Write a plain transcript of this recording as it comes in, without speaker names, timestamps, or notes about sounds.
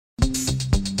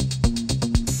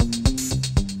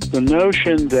The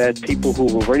notion that people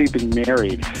who have already been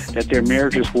married, that their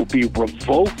marriages will be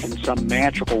revoked in some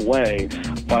magical way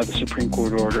by the Supreme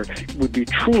Court order would be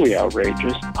truly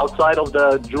outrageous. Outside of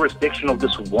the jurisdiction of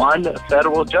this one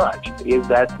federal judge is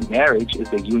that marriage is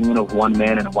the union of one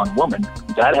man and one woman.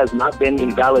 That has not been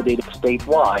invalidated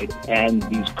statewide, and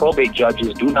these probate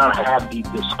judges do not have the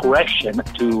discretion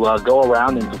to go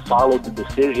around and to follow the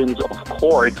decisions of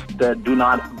courts that do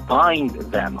not bind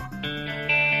them.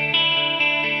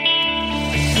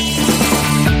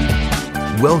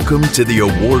 Welcome to the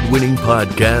award-winning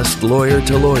podcast Lawyer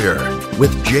to Lawyer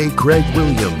with J. Craig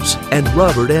Williams and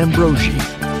Robert Ambrogi,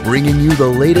 bringing you the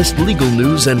latest legal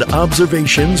news and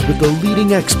observations with the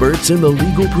leading experts in the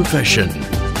legal profession.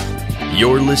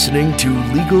 You're listening to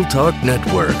Legal Talk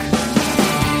Network.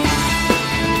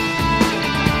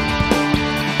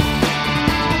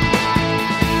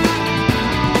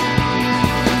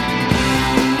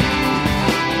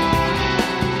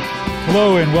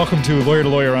 Hello and welcome to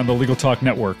Lawyer on the Legal Talk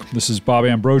Network. This is Bob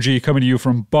Ambrogi coming to you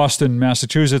from Boston,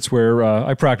 Massachusetts, where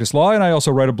I practice law, and I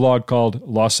also write a blog called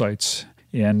Law Sites.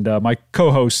 And my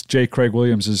co-host, J. Craig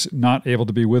Williams, is not able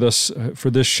to be with us for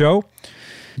this show.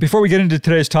 Before we get into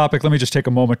today's topic, let me just take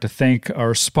a moment to thank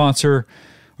our sponsor.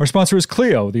 Our sponsor is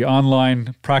Clio, the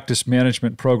online practice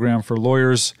management program for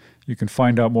lawyers. You can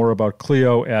find out more about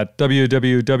Clio at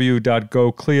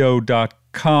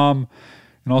www.goclio.com.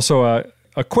 And also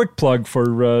a quick plug for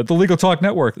the Legal Talk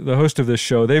Network, the host of this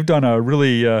show. They've done a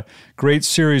really great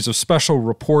series of special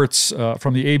reports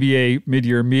from the ABA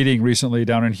mid-year meeting recently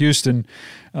down in Houston,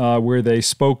 where they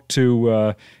spoke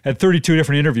to, had 32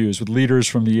 different interviews with leaders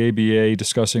from the ABA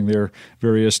discussing their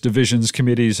various divisions,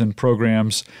 committees, and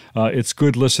programs. It's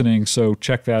good listening, so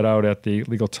check that out at the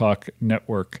Legal Talk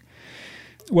Network.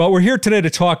 Well, we're here today to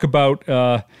talk about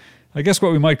I guess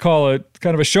what we might call a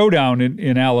kind of a showdown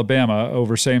in Alabama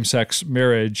over same-sex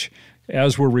marriage.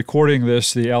 As we're recording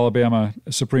this, the Alabama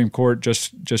Supreme Court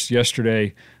just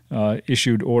yesterday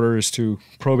issued orders to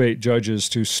probate judges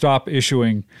to stop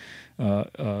issuing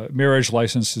marriage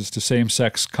licenses to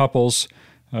same-sex couples.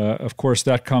 Of course,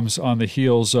 that comes on the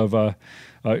heels of a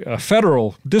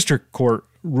federal district court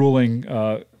ruling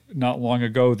not long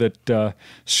ago that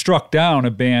struck down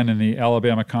a ban in the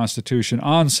Alabama Constitution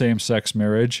on same-sex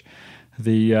marriage.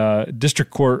 The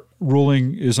district court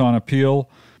ruling is on appeal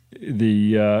to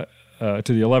the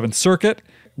 11th Circuit.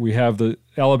 We have the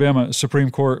Alabama Supreme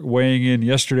Court weighing in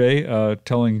yesterday,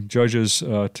 telling judges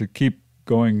to keep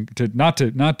going, not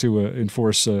to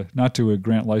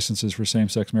grant licenses for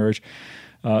same-sex marriage.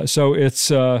 So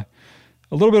it's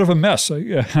a little bit of a mess,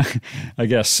 I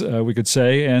guess we could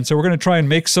say. And so we're going to try and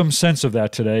make some sense of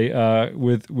that today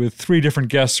with three different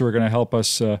guests who are going to help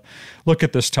us look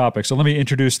at this topic. So let me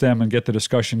introduce them and get the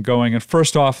discussion going. And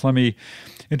first off, let me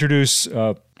introduce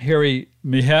Harry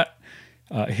Mihet.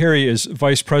 Harry is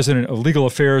Vice President of Legal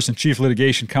Affairs and Chief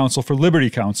Litigation Counsel for Liberty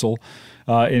Counsel,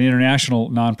 an international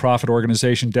nonprofit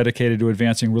organization dedicated to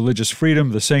advancing religious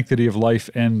freedom, the sanctity of life,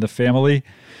 and the family.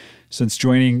 Since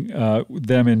joining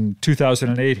them in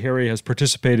 2008, Harry has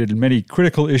participated in many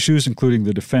critical issues, including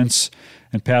the defense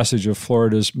and passage of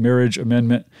Florida's marriage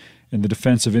amendment and the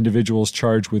defense of individuals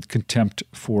charged with contempt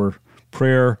for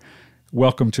prayer.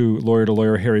 Welcome to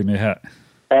Lawyer, Harry Mihet.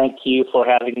 Thank you for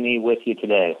having me with you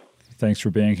today. Thanks for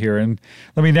being here. And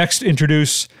let me next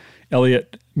introduce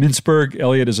Elliot Mintzberg.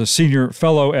 Elliot is a senior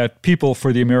fellow at People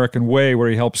for the American Way, where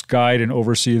he helps guide and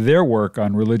oversee their work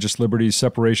on religious liberty,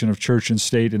 separation of church and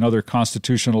state, and other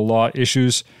constitutional law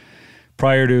issues.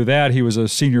 Prior to that, he was a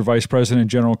senior vice president,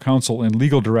 general counsel, and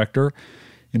legal director.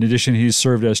 In addition, he's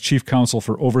served as chief counsel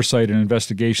for oversight and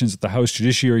investigations at the House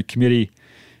Judiciary Committee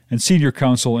and senior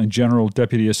counsel and general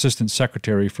deputy assistant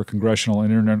secretary for congressional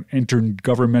and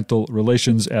intergovernmental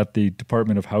relations at the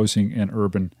Department of Housing and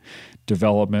Urban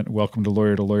Development. Welcome to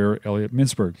Lawyer, Elliot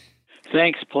Mintzberg.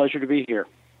 Thanks. Pleasure to be here.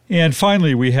 And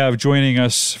finally, we have joining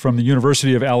us from the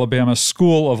University of Alabama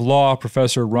School of Law,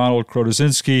 Professor Ronald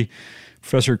Krotoszynski.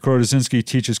 Professor Krotoszynski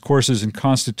teaches courses in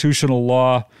constitutional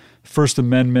law, First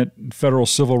Amendment, and federal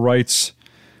civil rights.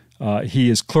 He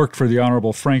is clerked for the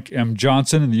Honorable Frank M.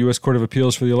 Johnson in the U.S. Court of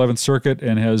Appeals for the 11th Circuit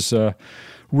and has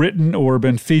written or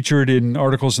been featured in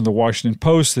articles in the Washington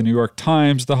Post, the New York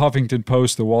Times, the Huffington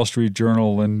Post, the Wall Street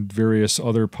Journal, and various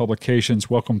other publications.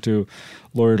 Welcome to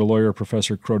Lawyer,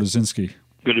 Professor Krotoszynski.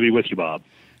 Good to be with you, Bob.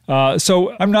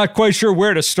 So I'm not quite sure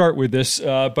where to start with this,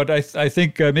 but I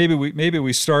think maybe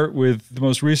we start with the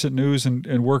most recent news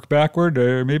and work backward,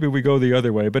 or maybe we go the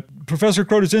other way. But Professor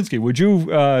Krotoszynski, would you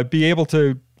be able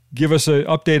to give us an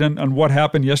update on what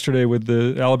happened yesterday with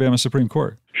the Alabama Supreme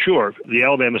Court? Sure. The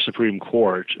Alabama Supreme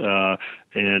Court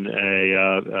in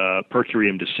a per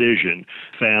curiam decision,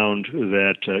 found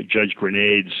that Judge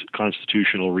Grenade's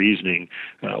constitutional reasoning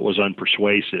was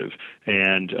unpersuasive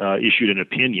and issued an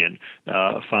opinion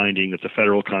finding that the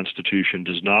federal Constitution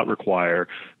does not require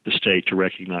the state to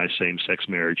recognize same-sex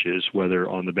marriages, whether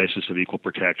on the basis of equal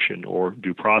protection or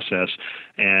due process,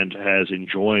 and has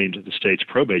enjoined the state's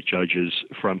probate judges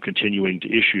from continuing to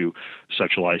issue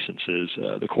such licenses.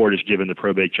 The court has given the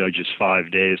probate judges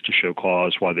 5 days to show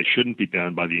cause why they shouldn't be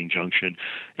bound by the injunction,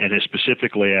 and has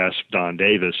specifically asked Don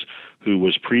Davis, who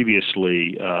was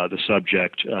previously the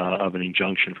subject of an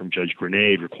injunction from Judge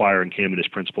Grenade requiring him and his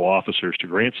principal officers to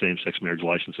grant same-sex marriage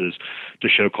licenses, to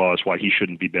show cause why he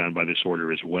shouldn't be bound by this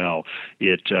order as well.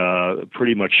 It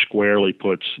pretty much squarely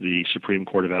puts the Supreme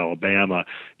Court of Alabama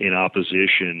in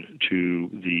opposition to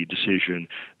the decision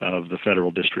of the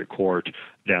federal district court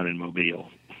down in Mobile.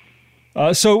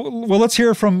 Let's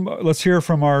hear from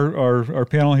our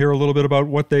panel here a little bit about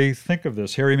what they think of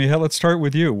this. Harry Mihet, let's start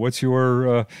with you. What's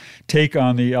your take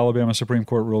on the Alabama Supreme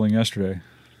Court ruling yesterday?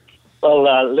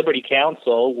 Well, Liberty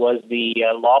Counsel was the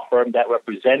law firm that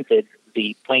represented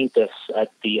the plaintiffs at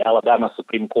the Alabama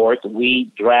Supreme Court.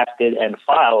 We drafted and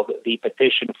filed the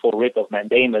petition for writ of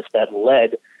mandamus that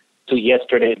led to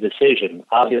yesterday's decision.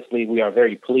 Obviously, we are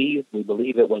very pleased. We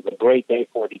believe it was a great day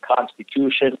for the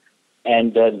Constitution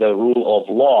and the rule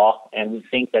of law, and we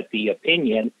think that the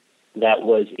opinion that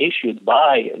was issued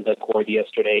by the court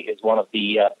yesterday is one of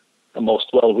the most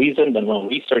well-reasoned and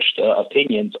well-researched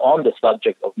opinions on the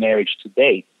subject of marriage to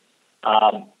date.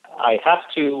 I have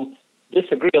to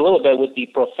disagree a little bit with the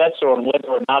professor on whether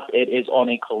or not it is on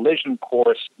a collision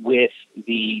course with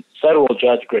the federal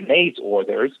Judge Grenade's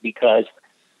orders, because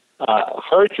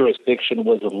her jurisdiction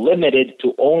was limited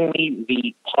to only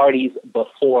the parties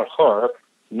before her,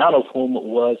 none of whom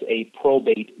was a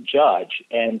probate judge.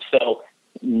 And so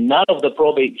none of the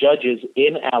probate judges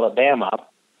in Alabama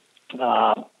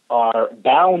are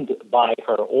bound by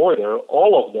her order.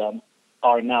 All of them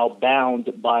are now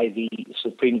bound by the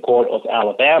Supreme Court of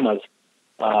Alabama's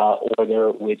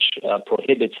order, which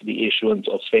prohibits the issuance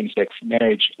of same-sex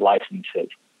marriage licenses.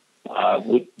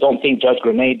 We don't think Judge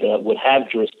Grenade would have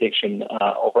jurisdiction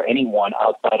over anyone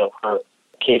outside of her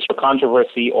case for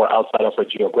controversy or outside of her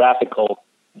geographical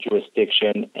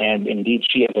jurisdiction, and indeed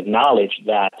she has acknowledged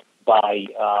that by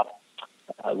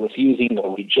refusing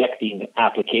or rejecting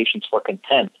applications for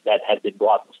contempt that had been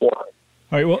brought before her.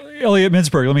 All right, well, Elliot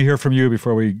Mintzberg, let me hear from you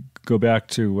before we go back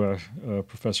to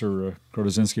Professor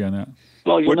Grodziński on that.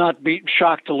 Well, you'll not be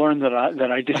shocked to learn that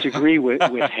I disagree with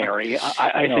Harry.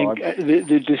 I think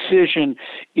the decision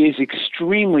is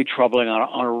extremely troubling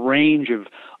on a range of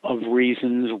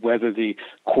reasons, whether the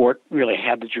court really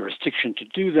had the jurisdiction to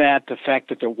do that, the fact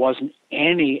that there wasn't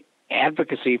any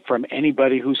advocacy from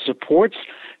anybody who supports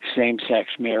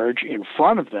same-sex marriage in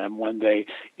front of them when they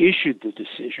issued the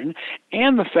decision,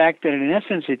 and the fact that in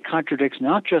essence it contradicts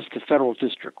not just the federal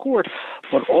district court,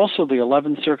 but also the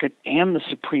 11th Circuit and the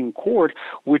Supreme Court,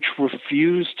 which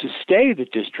refused to stay the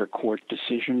district court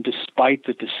decision despite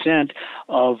the dissent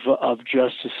of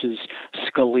Justices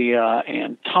Scalia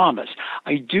and Thomas.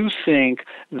 I do think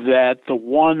that the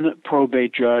one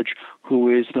probate judge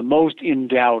who is the most in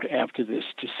doubt after this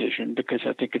decision, because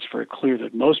I think it's very clear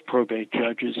that most probate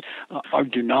judges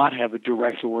do not have a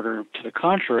direct order to the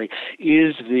contrary,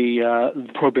 is the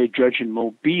probate judge in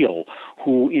Mobile,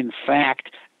 who in fact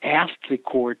asked the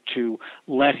court to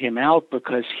let him out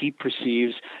because he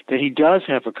perceives that he does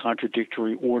have a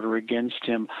contradictory order against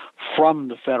him from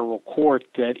the federal court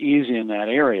that is in that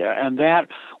area. And that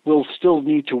will still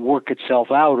need to work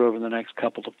itself out over the next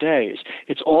couple of days.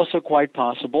 It's also quite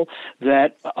possible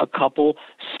that a couple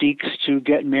seeks to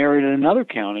get married in another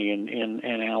county in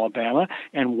Alabama,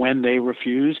 and when they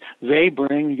refuse, they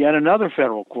bring yet another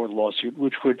federal court lawsuit,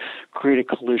 which would create a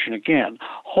collision again.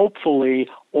 Hopefully,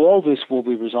 all this will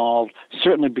be resolved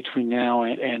certainly between now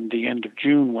and the end of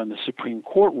June when the Supreme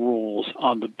Court rules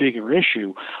on the bigger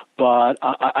issue. But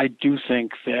I do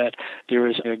think that there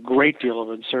is a great deal of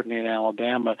uncertainty in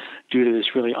Alabama due to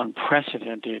this really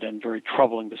unprecedented and very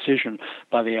troubling decision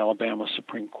by the Alabama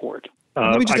Supreme Court.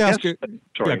 Let me just ask you.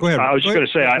 Sorry. Yeah, go ahead. I was just going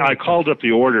to say, I called up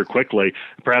the order quickly.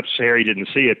 Perhaps Harry didn't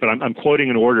see it, but I'm quoting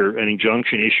an order, an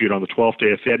injunction issued on the 12th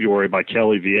day of February by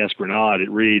Kelly v. Esplanade. It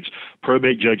reads,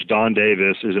 probate judge Don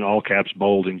Davis is in all caps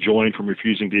bold enjoined from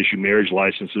refusing to issue marriage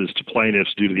licenses to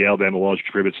plaintiffs due to the Alabama laws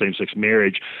which prohibit same-sex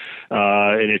marriage.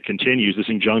 And it continues, this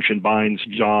injunction binds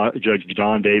Judge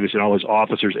Don Davis and all his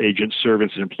officers, agents,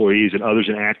 servants, and employees and others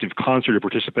in active concert or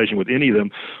participation with any of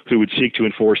them who would seek to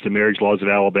enforce the marriage laws of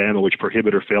Alabama, which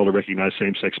prohibit or fail to recognize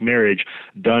same-sex marriage,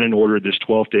 done and ordered this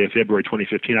 12th day of February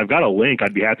 2015. I've got a link.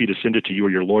 I'd be happy to send it to you or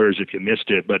your lawyers if you missed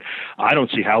it, but I don't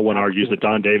see how one argues that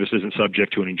Don Davis isn't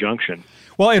subject to an injunction.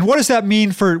 Well, and what does that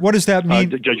mean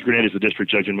Judge Grenade is the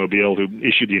district judge in Mobile who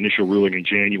issued the initial ruling in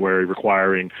January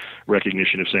requiring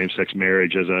recognition of same-sex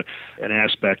marriage as an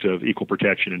aspect of equal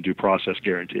protection and due process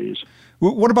guarantees.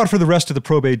 What about for the rest of the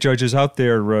probate judges out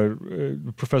there,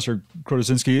 Professor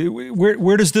Krotoszynski?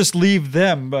 Where does this leave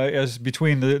them as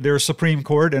between their Supreme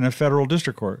Court and a federal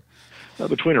district court?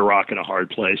 Between a rock and a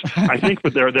hard place. I think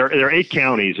that there are 8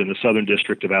 counties in the Southern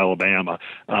District of Alabama.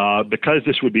 Because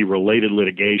this would be related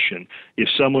litigation, if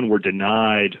someone were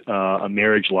denied a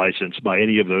marriage license by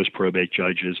any of those probate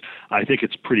judges, I think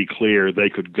it's pretty clear they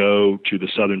could go to the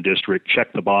Southern District,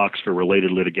 check the box for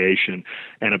related litigation,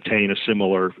 and obtain a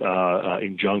similar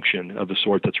injunction of the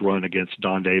sort that's run against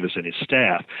Don Davis and his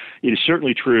staff. It is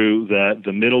certainly true that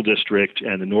the Middle District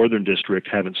and the Northern District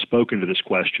haven't spoken to this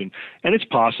question, and it's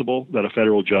possible that a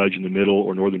federal judge in the Middle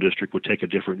or Northern District would take a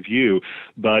different view.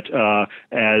 But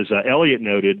as Elliott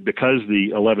noted, because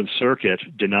the 11th Circuit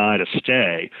denied a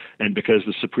stay, and because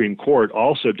the Supreme Court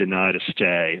also denied a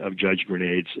stay of Judge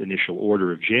Grenade's initial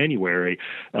order of January,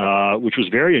 which was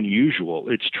very unusual.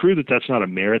 It's true that that's not a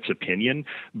merits opinion,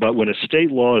 but when a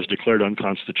state law is declared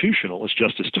unconstitutional, as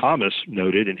Justice Thomas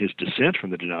noted in his dissent from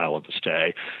the denial of the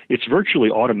stay, it's virtually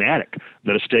automatic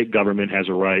that a state government has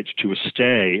a right to a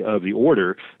stay of the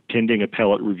order pending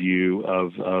appellate review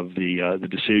of the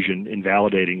decision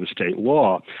invalidating the state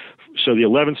law. So the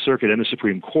 11th Circuit and the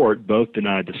Supreme Court both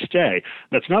denied the stay.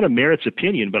 That's not a merits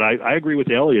opinion, but I agree with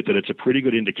Elliott that it's a pretty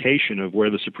good indication of where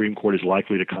the Supreme Court is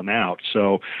likely to come out.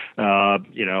 So,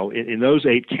 in those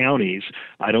 8 counties,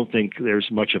 I don't think there's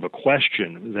much of a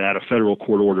question that a federal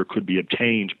court order could be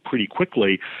obtained pretty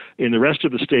quickly. In the rest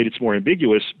of the state, it's more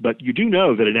ambiguous, but you do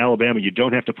know that in Alabama, you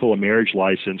don't have to pull a marriage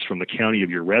license from the county of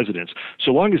your residence.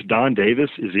 So long as Don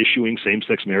Davis is issuing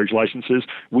same-sex marriage licenses,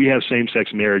 we have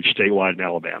same-sex marriage statewide in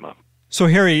Alabama. So,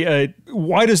 Harry,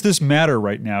 why does this matter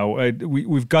right now?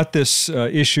 We've got this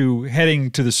issue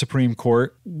heading to the Supreme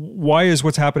Court. Why is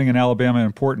what's happening in Alabama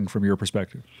important from your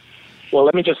perspective? Well,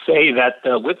 let me just say that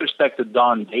with respect to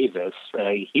Don Davis,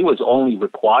 he was only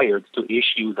required to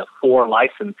issue the 4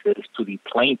 licenses to the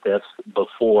plaintiffs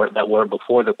that were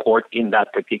before the court in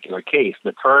that particular case.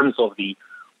 The terms of the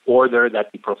order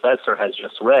that the professor has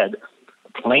just read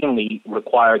plainly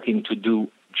required him to do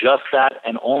just that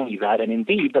and only that. And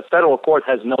indeed, the federal court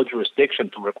has no jurisdiction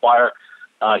to require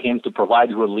him to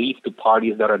provide relief to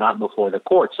parties that are not before the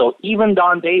court. So even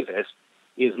Don Davis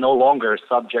is no longer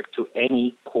subject to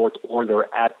any court order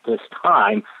at this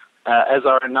time, as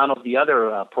are none of the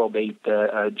other probate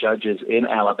judges in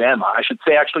Alabama. I should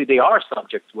say, actually, they are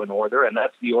subject to an order, and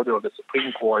that's the order of the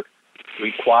Supreme Court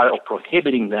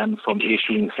prohibiting them from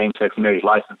issuing same-sex marriage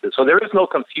licenses. So there is no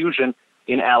confusion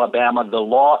in Alabama. The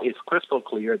law is crystal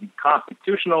clear. The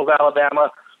Constitution of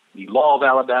Alabama, the law of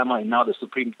Alabama, and now the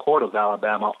Supreme Court of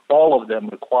Alabama, all of them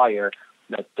require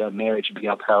that marriage be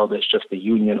upheld as just the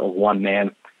union of one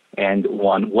man and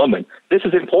one woman. This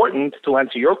is important to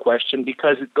answer your question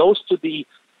because it goes to the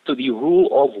rule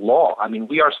of law. I mean,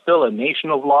 we are still a nation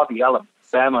of law. The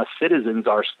Alabama citizens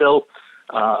are still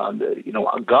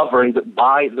governed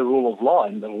by the rule of law,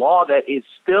 and the law that is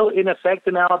still in effect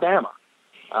in Alabama,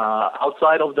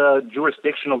 outside of the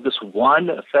jurisdiction of this one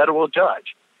federal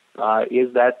judge,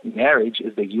 is that marriage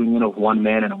is the union of one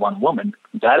man and one woman.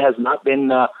 That has not been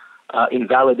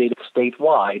invalidated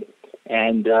statewide,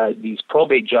 and these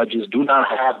probate judges do not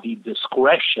have the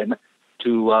discretion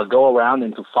to go around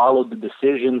and to follow the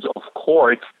decisions of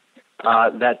courts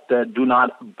that do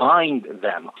not bind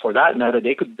them. For that matter,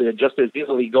 they could just as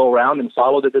easily go around and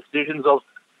follow the decisions of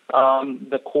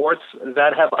the courts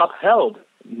that have upheld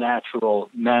natural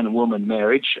man-woman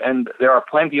marriage, and there are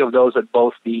plenty of those at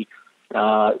both the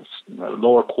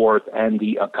lower court and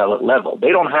the appellate level. They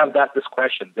don't have that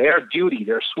discretion. Their duty,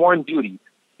 their sworn duty,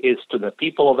 is to the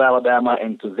people of Alabama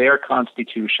and to their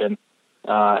Constitution,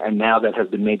 and now that has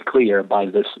been made clear by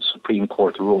this Supreme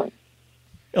Court ruling.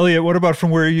 Elliott, what about from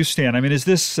where you stand? I mean, is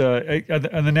this, on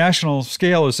the national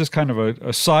scale, is this kind of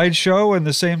a sideshow in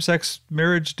the same-sex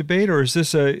marriage debate, or is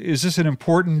this an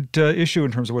important issue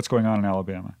in terms of what's going on in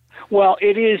Alabama? Well,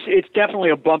 it's definitely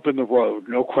a bump in the road,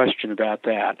 no question about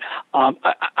that.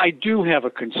 I do have a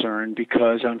concern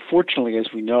because, unfortunately,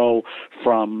 as we know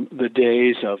from the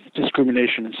days of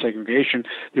discrimination and segregation,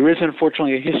 there is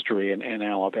unfortunately a history in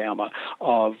Alabama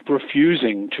of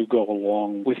refusing to go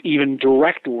along with even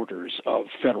direct orders of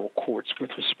federal courts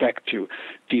with respect to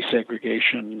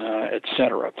desegregation, et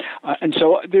cetera. And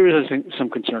so there is some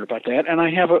concern about that, and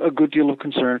I have a good deal of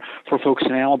concern for folks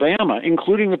in Alabama,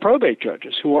 including the probate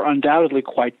judges, who are undoubtedly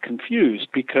quite confused,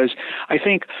 because I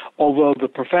think, although the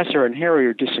professor and Harry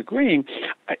are disagreeing,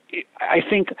 I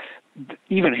think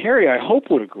even Harry, I hope,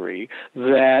 would agree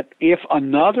that if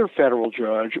another federal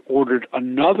judge ordered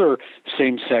another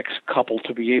same-sex couple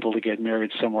to be able to get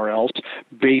married somewhere else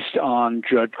based on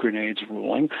Judge Grenade's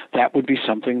ruling, that would be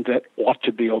something that ought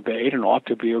to be obeyed and ought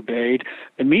to be obeyed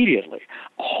immediately.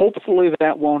 Hopefully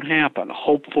that won't happen.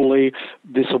 Hopefully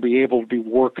this will be able to be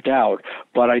worked out,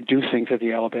 but I do think that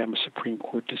the Alabama Supreme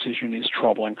Court decision is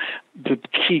troubling. The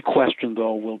key question,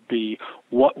 though, will be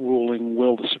what ruling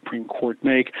will the Supreme Court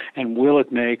make, and will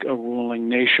it make a ruling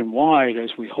nationwide,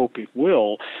 as we hope it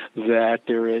will, that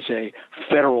there is a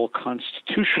federal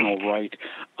constitutional right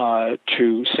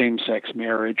to same-sex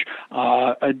marriage,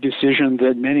 a decision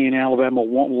that many in Alabama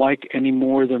won't like any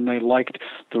more than they liked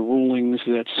the rulings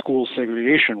that school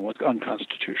segregation was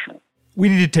unconstitutional. We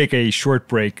need to take a short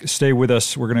break. Stay with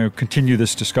us. We're going to continue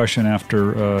this discussion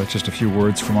after just a few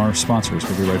words from our sponsors.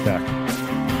 We'll be right back.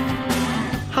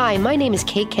 Hi, my name is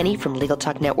Kate Kenny from Legal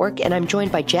Talk Network, and I'm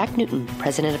joined by Jack Newton,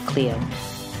 president of Clio.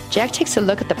 Jack takes a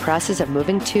look at the process of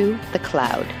moving to the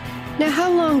cloud. Now,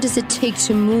 how long does it take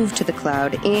to move to the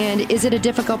cloud, and is it a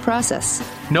difficult process?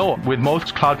 No, with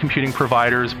most cloud computing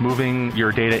providers, moving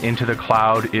your data into the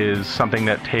cloud is something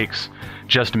that takes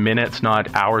just minutes, not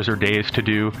hours or days to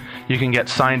do. You can get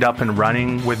signed up and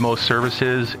running with most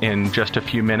services in just a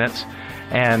few minutes.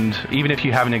 And even if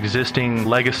you have an existing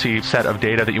legacy set of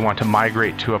data that you want to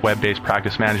migrate to a web-based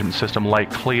practice management system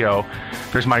like Clio,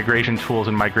 there's migration tools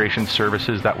and migration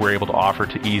services that we're able to offer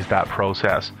to ease that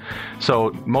process.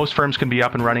 So most firms can be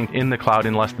up and running in the cloud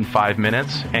in less than 5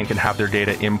 minutes and can have their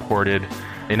data imported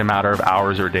in a matter of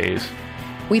hours or days.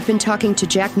 We've been talking to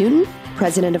Jack Newton,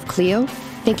 president of Clio.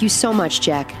 Thank you so much,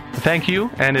 Jack. Thank you.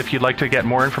 And if you'd like to get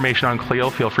more information on Clio,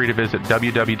 feel free to visit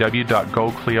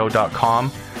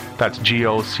www.goclio.com. That's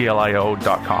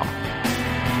GOCLIO.com.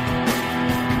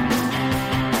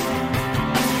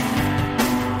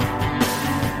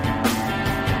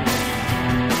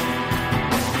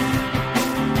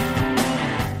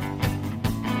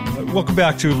 Welcome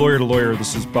back to Lawyer to Lawyer.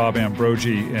 This is Bob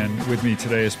Ambrogi, and with me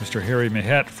today is Mr. Harry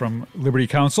Mahet from Liberty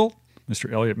Counsel,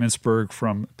 Mr. Elliot Mintzberg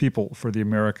from People for the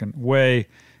American Way,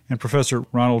 and Professor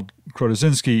Ronald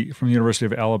Krotoszynski from the University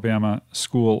of Alabama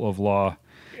School of Law.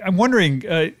 I'm wondering,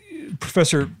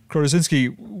 Professor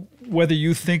Krotoszynski, whether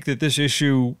you think that this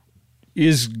issue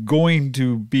is going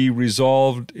to be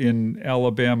resolved in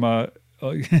Alabama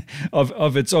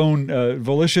of its own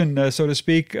volition, so to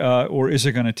speak, or is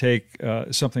it going to take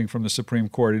something from the Supreme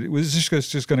Court? Is this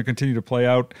just going to continue to play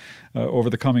out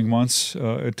over the coming months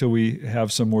until we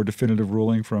have some more definitive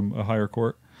ruling from a higher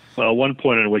court? Well, one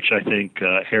point on which I think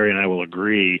Harry and I will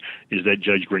agree is that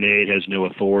Judge Grenade has no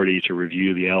authority to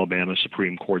review the Alabama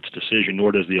Supreme Court's decision,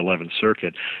 nor does the 11th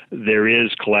Circuit. There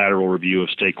is collateral review of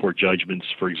state court judgments,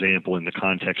 for example, in the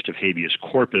context of habeas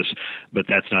corpus, but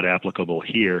that's not applicable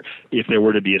here. If there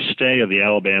were to be a stay of the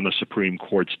Alabama Supreme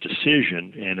Court's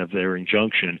decision and of their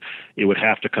injunction, it would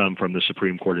have to come from the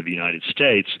Supreme Court of the United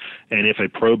States. And if a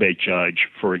probate judge,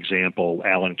 for example,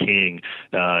 Alan King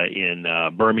in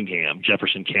Birmingham,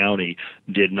 Jefferson County,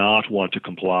 did not want to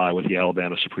comply with the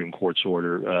Alabama Supreme Court's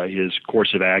order, his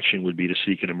course of action would be to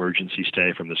seek an emergency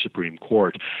stay from the Supreme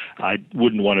Court. I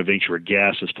wouldn't want to venture a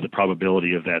guess as to the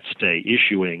probability of that stay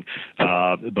issuing,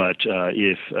 but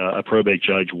if a probate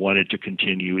judge wanted to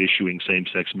continue issuing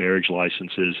same-sex marriage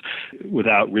licenses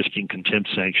without risking contempt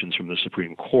sanctions from the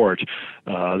Supreme Court,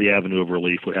 the avenue of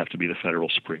relief would have to be the federal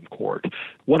Supreme Court.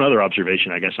 One other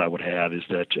observation I guess I would have is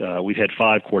that we've had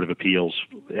 5 Court of Appeals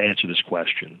answer this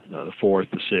question. The 4th,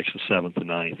 the 6th, the 7th, the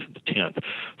 9th, the 10th.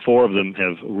 4 of them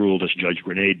have ruled as Judge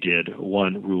Grenade did.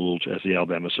 1 ruled as the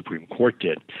Alabama Supreme Court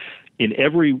did. In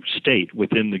every state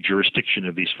within the jurisdiction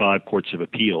of these 5 courts of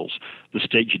appeals, the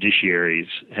state judiciaries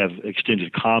have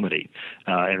extended comity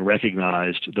and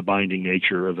recognized the binding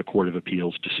nature of the Court of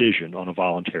Appeals decision on a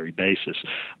voluntary basis.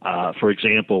 For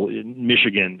example, in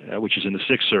Michigan, which is in the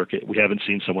Sixth Circuit, we haven't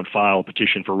seen someone file a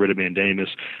petition for writ of mandamus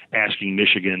asking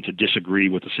Michigan to disagree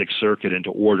with the Sixth Circuit and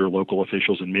to order local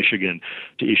officials in Michigan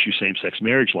to issue same-sex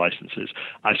marriage licenses.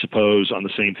 I suppose on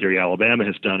the same theory Alabama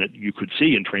has done it, you could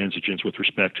see intransigence with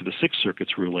respect to the Sixth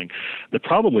Circuit's ruling. The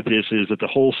problem with this is that the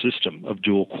whole system of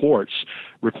dual courts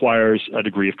requires a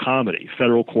degree of comity.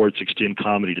 Federal courts extend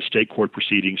comity to state court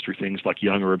proceedings through things like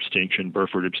Younger abstention,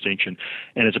 Burford abstention,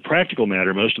 and as a practical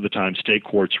matter, most of the time state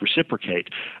courts reciprocate.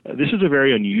 This is a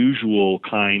very unusual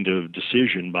kind of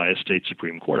decision by a state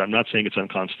Supreme Court. I'm not saying it's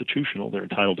unconstitutional. They're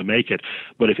entitled to make it.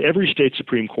 But if every state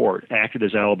Supreme Court acted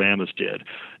as Alabama's did,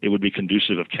 it would be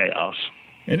conducive of chaos.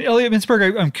 And Elliot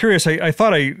Mintzberg, I'm curious. I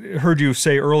thought I heard you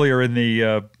say earlier in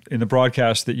the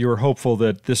broadcast that you were hopeful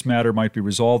that this matter might be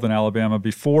resolved in Alabama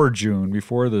before June,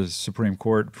 before the Supreme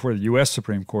Court, before the U.S.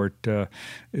 Supreme Court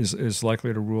is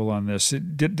likely to rule on this.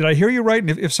 Did I hear you right?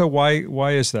 And if so,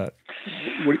 why is that?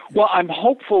 Well, I'm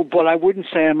hopeful, but I wouldn't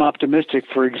say I'm optimistic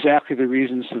for exactly the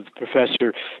reasons that the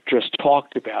professor just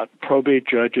talked about. Probate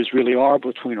judges really are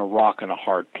between a rock and a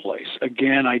hard place.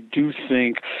 Again, I do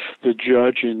think the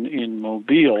judge in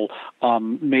Mobile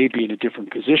may be in a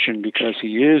different position because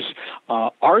he is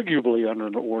arguably under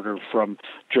an order from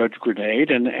Judge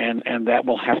Grenade, and that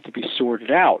will have to be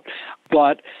sorted out.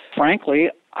 But frankly,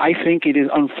 I think it is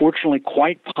unfortunately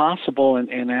quite possible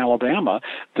in Alabama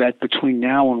that between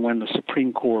now and when the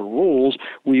Supreme Court rules,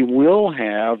 we will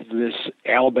have this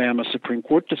Alabama Supreme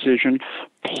Court decision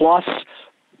plus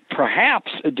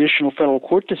perhaps additional federal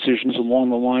court decisions along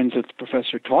the lines that the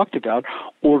professor talked about,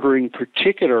 ordering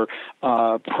particular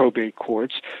probate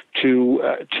courts to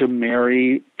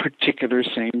marry particular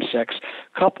same-sex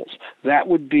couples. That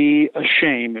would be a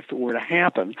shame if it were to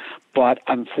happen, but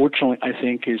unfortunately I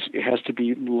think it has to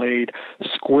be laid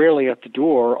squarely at the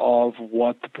door of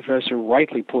what the professor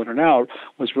rightly pointed out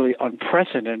was really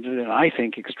unprecedented and I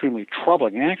think extremely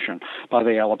troubling action by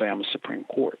the Alabama Supreme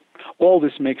Court. All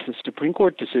this makes the Supreme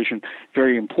Court decision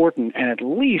very important, and at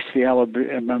least the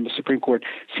Alabama Supreme Court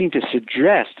seemed to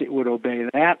suggest it would obey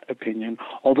that opinion,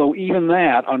 although even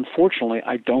that, unfortunately,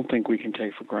 I don't think we can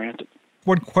take for granted.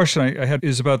 One question I had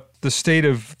is about the state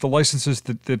of the licenses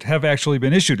that have actually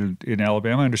been issued in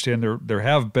Alabama. I understand there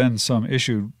have been some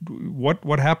issued.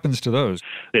 What happens to those?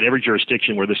 In every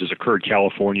jurisdiction where this has occurred,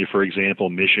 California, for example,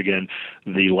 Michigan,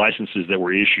 the licenses that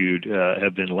were issued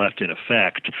have been left in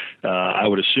effect. I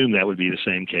would assume that would be the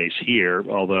same case here,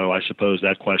 although I suppose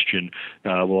that question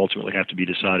will ultimately have to be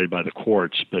decided by the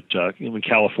courts. But when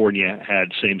California had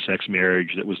same-sex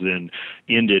marriage that was then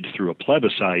ended through a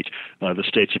plebiscite, the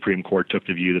state Supreme Court took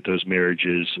the view that those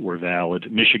marriages were valid.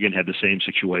 Michigan had the same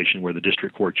situation where the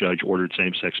district court judge ordered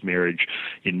same-sex marriage.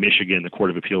 In Michigan, the Court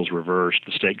of Appeals reversed.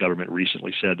 The state government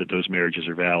recently said that those marriages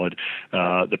are valid.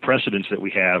 The precedents that we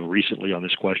have recently on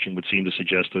this question would seem to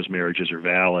suggest those marriages are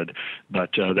valid,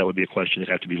 but that would be a question that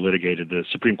would have to be litigated. The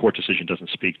Supreme Court decision doesn't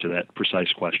speak to that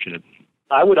precise question.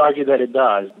 I would argue that it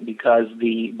does, because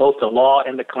both the law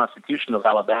and the Constitution of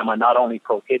Alabama not only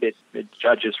prohibit the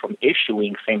judges from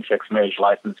issuing same-sex marriage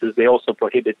licenses, they also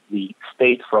prohibit the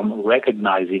state from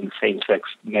recognizing same-sex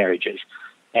marriages.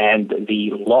 And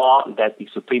the law that the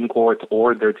Supreme Court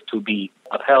ordered to be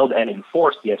upheld and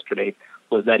enforced yesterday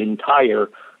was that entire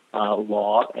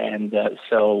law. And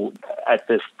so at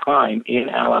this time in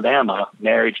Alabama,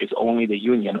 marriage is only the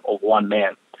union of one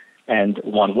man and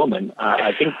one woman.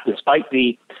 I think despite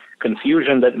the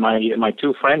confusion that my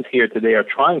two friends here today are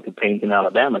trying to paint in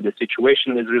Alabama, the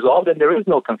situation is resolved and there is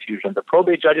no confusion. The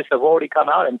probate judges have already come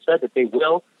out and said that they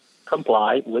will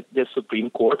comply with the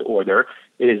Supreme Court order.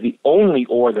 It is the only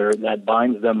order that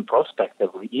binds them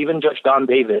prospectively. Even Judge Don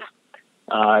Davis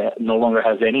no longer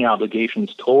has any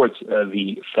obligations towards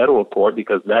the federal court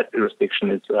because that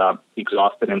jurisdiction is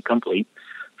exhausted and complete.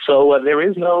 So there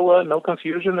is no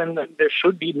confusion, and there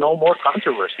should be no more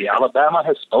controversy. Alabama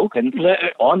has spoken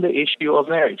on the issue of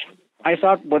marriage. I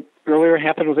thought what earlier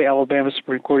happened with the Alabama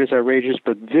Supreme Court is outrageous,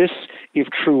 but this, if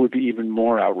true, would be even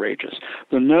more outrageous.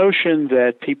 The notion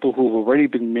that people who have already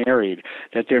been married,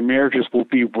 that their marriages will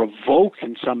be revoked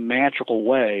in some magical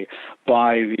way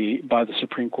by the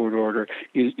Supreme Court order,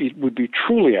 it would be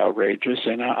truly outrageous,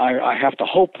 and I have to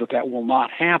hope that will not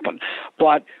happen.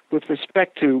 But with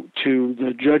respect to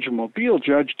the judge of Mobile,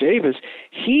 Judge Davis,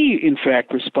 he, in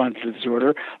fact, responded to this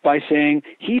order by saying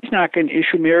he's not going to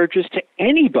issue marriages to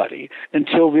anybody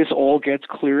until this all gets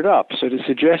cleared up. So to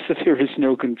suggest that there is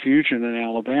no confusion in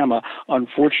Alabama,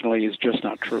 unfortunately, is just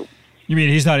not true. You mean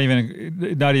he's not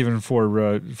even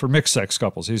for mixed sex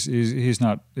couples? He's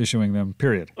not issuing them.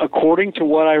 Period. According to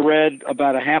what I read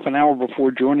about a half an hour before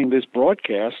joining this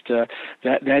broadcast,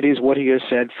 that is what he has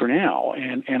said for now,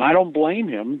 and I don't blame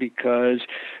him because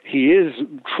he is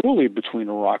truly between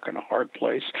a rock and a hard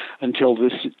place until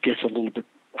this gets a little bit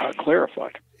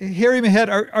clarified. Harry Mahet,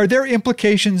 are there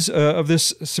implications of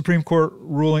this Supreme Court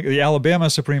ruling, the Alabama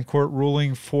Supreme Court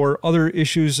ruling, for other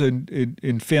issues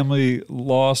in family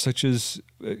law, such as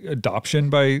adoption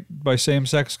by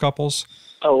same-sex couples?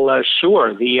 Oh,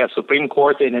 sure. The Supreme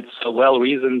Court, in its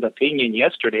well-reasoned opinion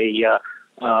yesterday,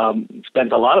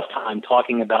 spent a lot of time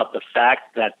talking about the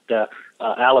fact that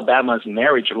Alabama's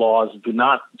marriage laws do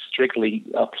not strictly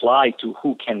apply to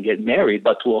who can get married,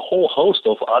 but to a whole host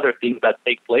of other things that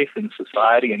take place in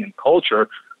society and in culture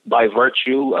by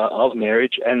virtue of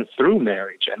marriage and through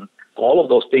marriage. And all of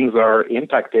those things are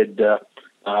impacted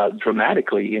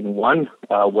dramatically in one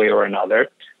way or another.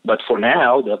 But for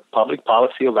now, the public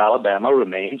policy of Alabama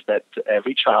remains that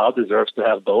every child deserves to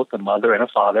have both a mother and a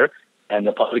father. And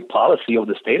the public policy of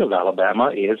the state of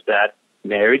Alabama is that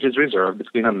marriage is reserved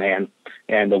between a man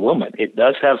and a woman. It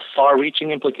does have far-reaching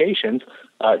implications,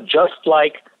 just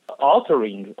like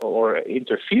altering or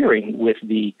interfering with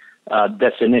the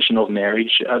definition of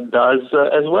marriage does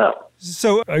as well.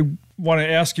 So I want to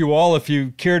ask you all if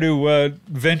you care to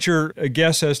venture a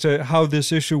guess as to how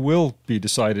this issue will be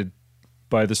decided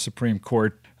by the Supreme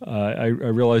Court. I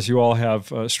realize you all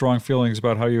have strong feelings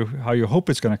about how you hope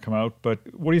it's going to come out, but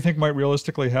what do you think might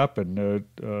realistically happen?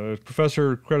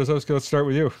 Professor Kretoszewski, let's start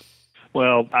with you.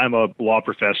 Well, I'm a law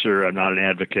professor. I'm not an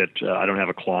advocate. I don't have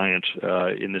a client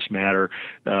in this matter.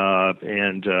 I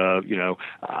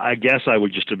guess I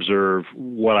would just observe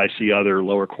what I see other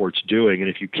lower courts doing. And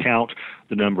if you count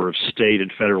the number of state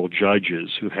and federal judges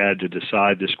who had to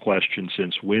decide this question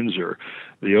since Windsor,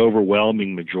 the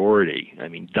overwhelming majority,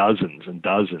 dozens and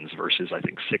dozens versus I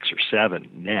think 6 or 7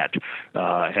 net,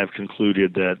 have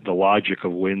concluded that the logic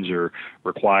of Windsor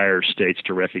requires states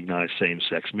to recognize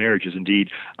same-sex marriages.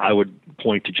 Indeed, I would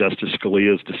point to Justice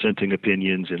Scalia's dissenting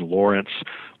opinions in Lawrence,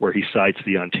 where he cites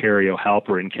the Ontario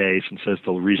Halperin case and says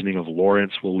the reasoning of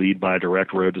Lawrence will lead by a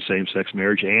direct road to same-sex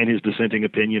marriage, and his dissenting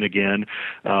opinion again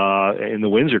in the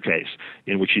Windsor case,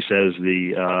 in which he says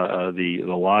the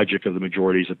logic of the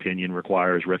majority's opinion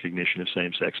requires recognition of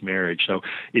same-sex marriage. So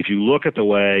if you look at the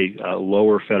way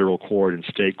lower federal court and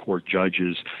state court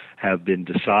judges have been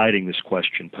deciding this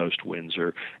question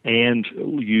post-Windsor and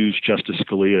use Justice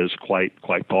Scalia's quite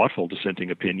thoughtful dissenting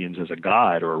opinions as a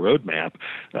guide or a roadmap,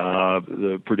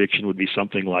 the prediction would be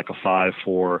something like a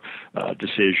 5-4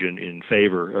 decision in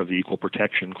favor of the equal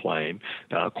protection claim.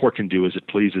 Court can do as it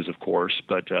pleases, of course,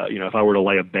 but if I were to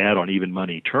lay a bet on even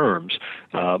money terms,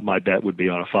 my bet would be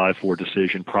on a 5-4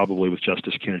 decision, probably with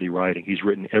Justice Kennedy writing. He's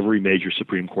written every major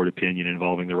Supreme Court opinion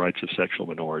involving the rights of sexual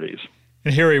minorities.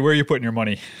 And Harry, where are you putting your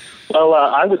money? Well,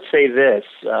 I would say this,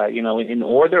 in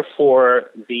order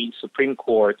for the Supreme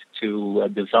Court to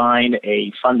design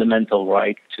a fundamental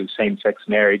right to same-sex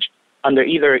marriage under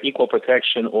either equal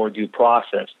protection or due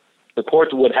process, the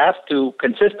court would have to,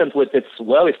 consistent with its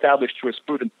well-established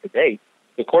jurisprudence to date,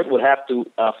 the court would have to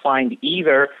find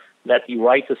either that the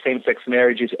right to same-sex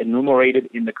marriage is enumerated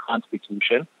in the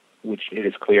Constitution, which it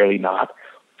is clearly not,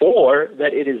 or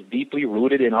that it is deeply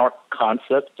rooted in our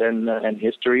concept and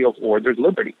history of ordered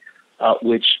liberty,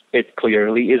 which it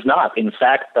clearly is not. In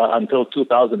fact, until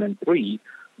 2003,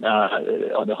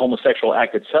 the Homosexual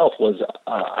Act itself was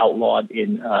outlawed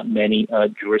in many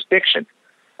jurisdictions.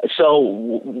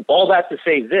 So all that to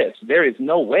say this, there is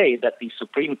no way that the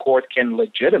Supreme Court can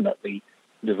legitimately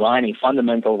design a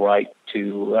fundamental right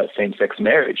to same-sex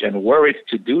marriage. And were it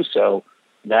to do so,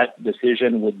 that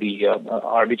decision would be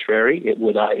arbitrary. It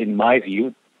would, in my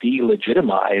view,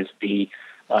 delegitimize the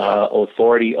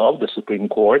authority of the Supreme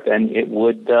Court, and it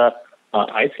would,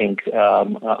 I think,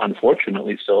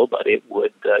 unfortunately so, but it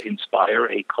would inspire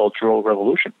a cultural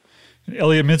revolution.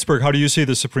 Elliot Mintzberg, how do you see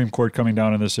the Supreme Court coming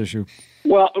down on this issue?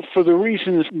 Well, for the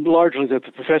reasons largely that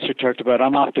the professor talked about,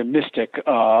 I'm optimistic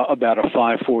about a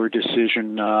 5-4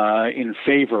 decision in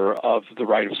favor of the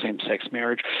right of same-sex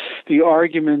marriage. The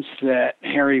arguments that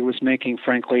Harry was making,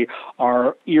 frankly,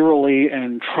 are eerily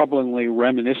and troublingly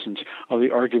reminiscent of the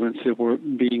arguments that were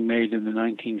being made in the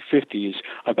 1950s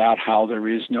about how there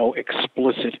is no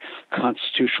explicit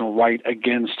constitutional right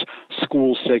against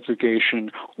school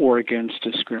segregation or against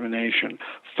discrimination.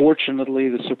 Fortunately,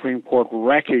 the Supreme Court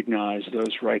recognized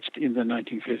those rights in the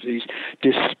 1950s,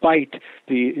 despite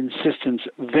the insistence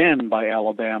then by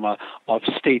Alabama of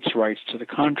states' rights to the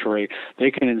contrary. They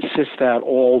can insist that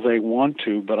all they want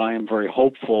to, but I am very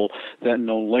hopeful that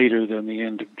no later than the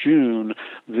end of June,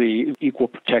 the equal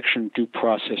protection due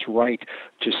process right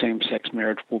to same-sex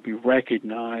marriage will be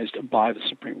recognized by the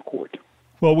Supreme Court.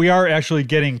 Well, we are actually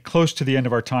getting close to the end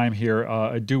of our time here.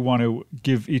 I do want to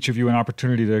give each of you an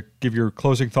opportunity to give your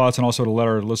closing thoughts and also to let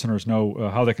our listeners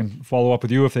know how they can follow up with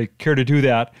you if they care to do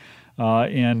that.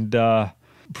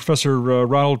 Professor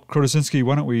Ronald Krotoszynski,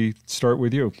 why don't we start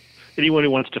with you? Anyone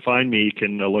who wants to find me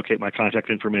can locate my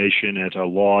contact information at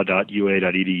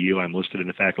law.ua.edu. I'm listed in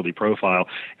the faculty profile.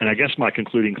 And I guess my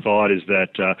concluding thought is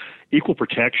that equal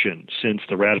protection since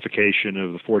the ratification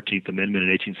of the 14th Amendment in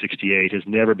 1868 has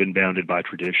never been bounded by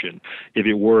tradition. If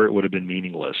it were, it would have been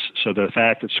meaningless. So the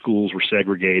fact that schools were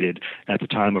segregated at the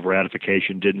time of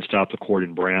ratification didn't stop the court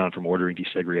in Brown from ordering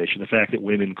desegregation. The fact that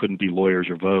women couldn't be lawyers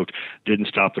or vote didn't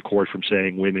stop the court from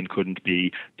saying women couldn't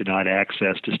be denied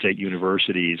access to state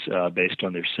universities based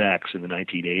on their sex in the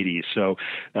 1980s. So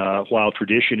while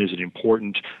tradition is an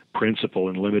important principle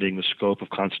in limiting the scope of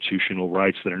constitutional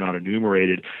rights that are not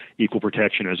enumerated, equal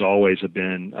protection has always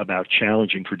been about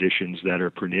challenging traditions that are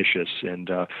pernicious. And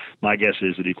my guess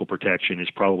is that equal protection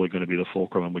is probably going to be the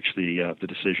fulcrum on which the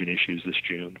decision issues this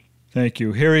June. Thank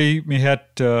you. Harry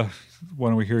Mihet, why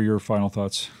don't we hear your final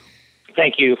thoughts?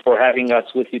 Thank you for having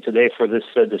us with you today for this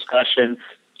discussion.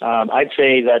 I'd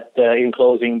say that in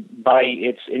closing, by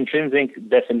its intrinsic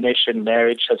definition,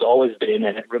 marriage has always been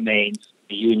and it remains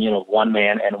the union of one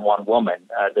man and one woman.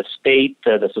 The state,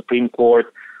 the Supreme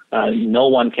Court, no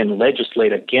one can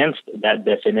legislate against that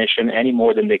definition any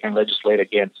more than they can legislate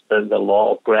against the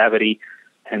law of gravity.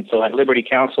 And so at Liberty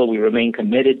Counsel, we remain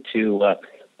committed to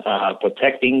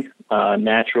protecting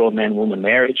natural man-woman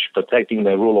marriage, protecting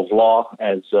the rule of law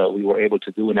as we were able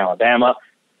to do in Alabama.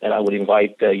 And I would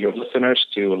invite your listeners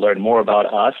to learn more about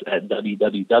us at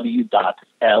www.lc.org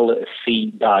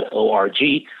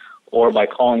or by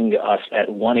calling us at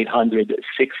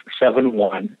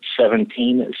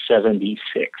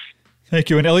 1-800-671-1776. Thank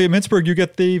you. And Elliot Mintzberg, you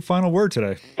get the final word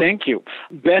today. Thank you.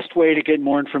 Best way to get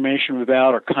more information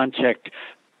about or contact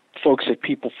folks at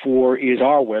People4 is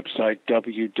our website,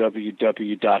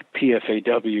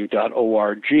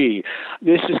 www.pfaw.org.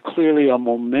 This is clearly a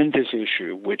momentous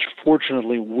issue, which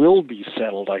fortunately will be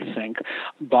settled, I think,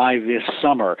 by this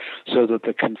summer, so that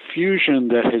the confusion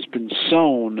that has been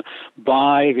sown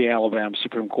by the Alabama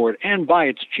Supreme Court and by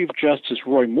its Chief Justice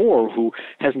Roy Moore, who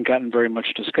hasn't gotten very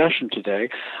much discussion today,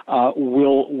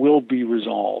 will be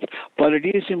resolved. But it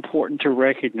is important to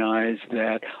recognize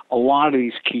that a lot of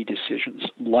these key decisions,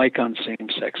 like on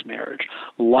same-sex marriage,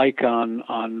 like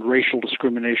on racial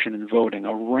discrimination in voting,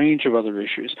 a range of other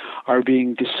issues, are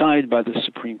being decided by the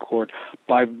Supreme Court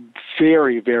by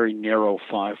very, very narrow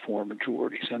 5-4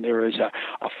 majorities. And there is a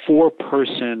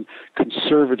 4-person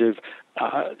conservative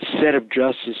set of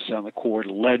justices on the court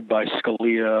led by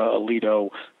Scalia, Alito,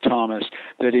 Thomas,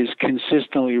 that is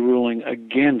consistently ruling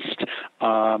against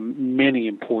many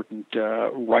important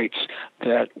rights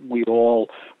that we all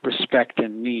respect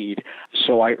and need.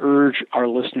 So I urge our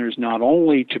listeners not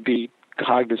only to be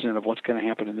cognizant of what's going to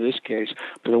happen in this case,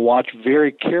 but to watch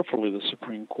very carefully the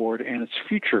Supreme Court and its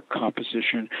future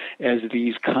composition as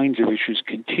these kinds of issues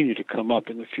continue to come up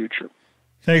in the future.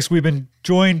 Thanks. We've been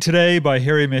joined today by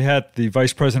Harry Mihet, the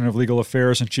Vice President of Legal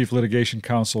Affairs and Chief Litigation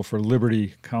Counsel for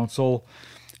Liberty Counsel,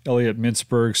 Elliot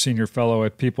Mintzberg, Senior Fellow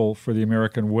at People for the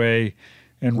American Way,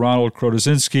 and Ronald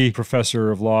Krotoszynski, Professor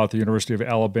of Law at the University of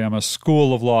Alabama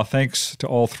School of Law. Thanks to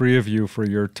all three of you for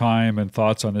your time and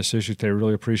thoughts on this issue today.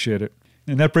 Really appreciate it.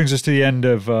 And that brings us to the end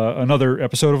of another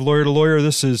episode of Lawyer to Lawyer.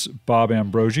 This is Bob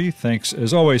Ambrogi. Thanks,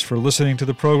 as always, for listening to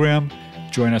the program.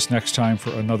 Join us next time for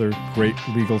another great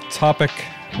legal topic.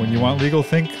 When you want legal,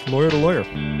 think Lawyer to Lawyer.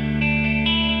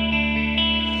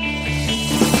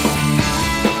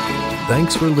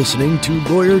 Thanks for listening to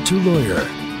Lawyer,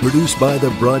 produced by the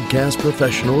broadcast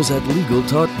professionals at Legal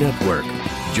Talk Network.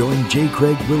 Join J.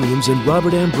 Craig Williams and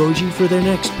Robert Ambrogi for their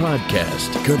next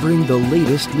podcast covering the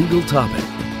latest legal topic.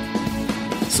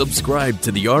 Subscribe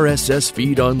to the RSS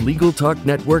feed on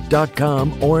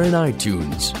LegalTalkNetwork.com or in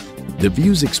iTunes. The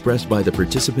views expressed by the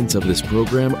participants of this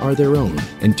program are their own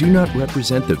and do not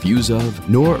represent the views of,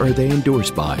 nor are they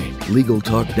endorsed by, Legal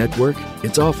Talk Network,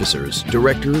 its officers,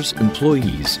 directors,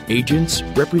 employees, agents,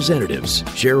 representatives,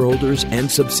 shareholders,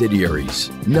 and subsidiaries.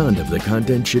 None of the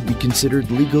content should be considered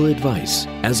legal advice.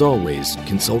 As always,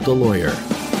 consult a lawyer.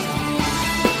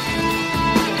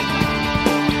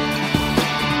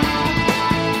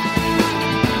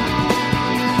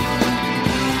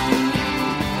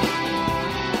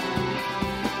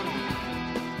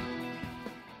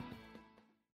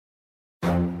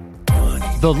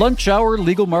 The Lunch Hour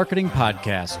Legal Marketing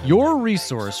Podcast, your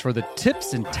resource for the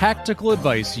tips and tactical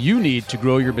advice you need to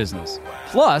grow your business.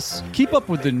 Plus, keep up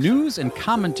with the news and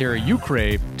commentary you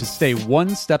crave to stay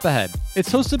one step ahead.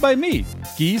 It's hosted by me,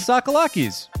 Guy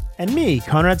Sakalakis. And me,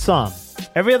 Conrad Som.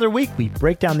 Every other week, we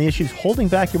break down the issues holding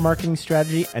back your marketing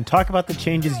strategy and talk about the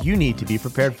changes you need to be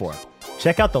prepared for.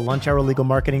 Check out the Lunch Hour Legal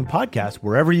Marketing Podcast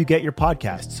wherever you get your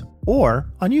podcasts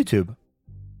or on YouTube.